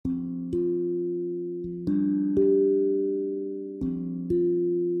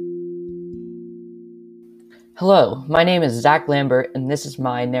Hello, my name is Zach Lambert, and this is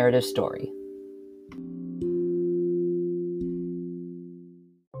my narrative story.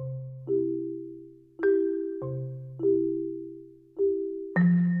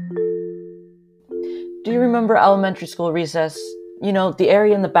 Do you remember elementary school recess? You know, the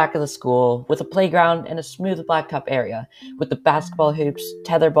area in the back of the school with a playground and a smooth blacktop area with the basketball hoops,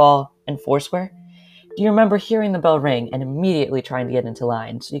 tetherball, and foursquare? Do you remember hearing the bell ring and immediately trying to get into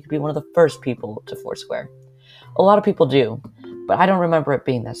line so you could be one of the first people to foursquare? A lot of people do, but I don't remember it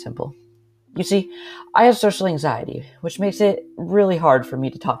being that simple. You see, I have social anxiety, which makes it really hard for me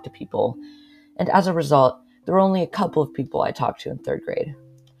to talk to people, and as a result, there were only a couple of people I talked to in third grade.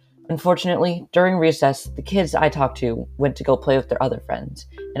 Unfortunately, during recess, the kids I talked to went to go play with their other friends,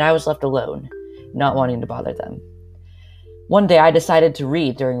 and I was left alone, not wanting to bother them. One day I decided to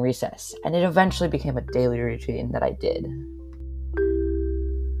read during recess, and it eventually became a daily routine that I did.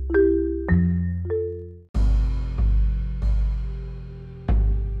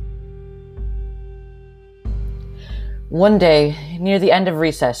 One day, near the end of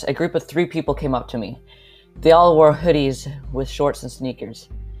recess, a group of 3 people came up to me. They all wore hoodies with shorts and sneakers.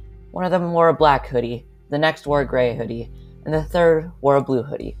 One of them wore a black hoodie, the next wore a gray hoodie, and the third wore a blue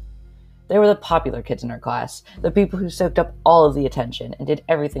hoodie. They were the popular kids in our class, the people who soaked up all of the attention and did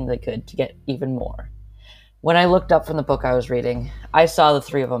everything they could to get even more. When I looked up from the book I was reading, I saw the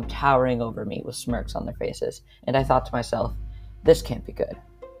 3 of them towering over me with smirks on their faces, and I thought to myself, this can't be good.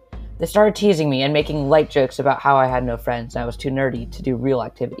 They started teasing me and making light jokes about how I had no friends and I was too nerdy to do real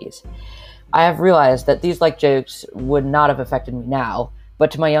activities. I have realized that these light jokes would not have affected me now, but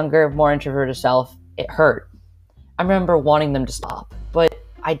to my younger, more introverted self, it hurt. I remember wanting them to stop, but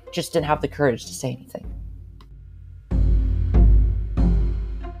I just didn't have the courage to say anything.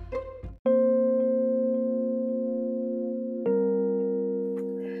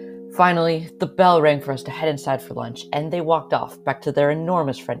 Finally, the bell rang for us to head inside for lunch, and they walked off back to their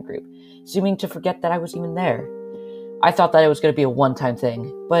enormous friend group, seeming to forget that I was even there. I thought that it was going to be a one-time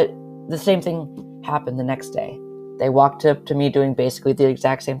thing, but the same thing happened the next day. They walked up to me doing basically the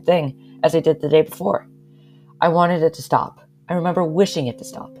exact same thing as they did the day before. I wanted it to stop. I remember wishing it to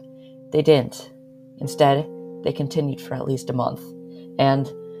stop. They didn't. Instead, they continued for at least a month.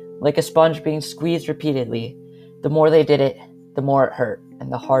 And, like a sponge being squeezed repeatedly, the more they did it, the more it hurt, and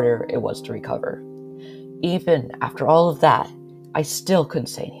the harder it was to recover. Even after all of that, I still couldn't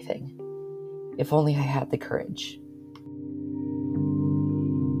say anything. If only I had the courage.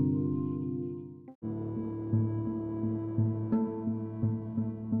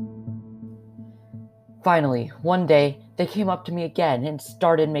 Finally, one day, they came up to me again and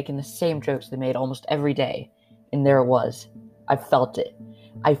started making the same jokes they made almost every day. And there it was. I felt it.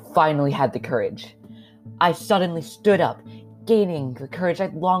 I finally had the courage. I suddenly stood up, gaining the courage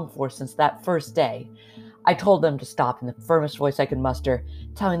I'd longed for since that first day. I told them to stop in the firmest voice I could muster,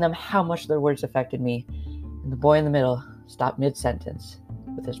 telling them how much their words affected me, and the boy in the middle stopped mid-sentence,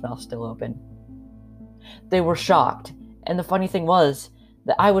 with his mouth still open. They were shocked, and the funny thing was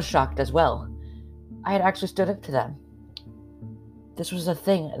that I was shocked as well. I had actually stood up to them. This was a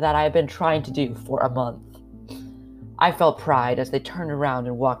thing that I had been trying to do for a month. I felt pride as they turned around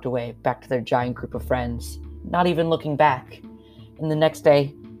and walked away back to their giant group of friends, not even looking back. And the next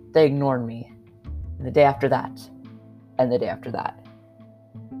day, they ignored me. And the day after that, and the day after that.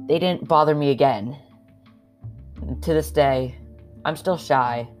 They didn't bother me again. And to this day, I'm still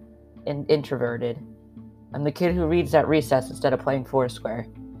shy and introverted. I'm the kid who reads at recess instead of playing Foursquare.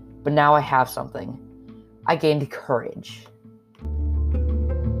 But now I have something. I gained courage.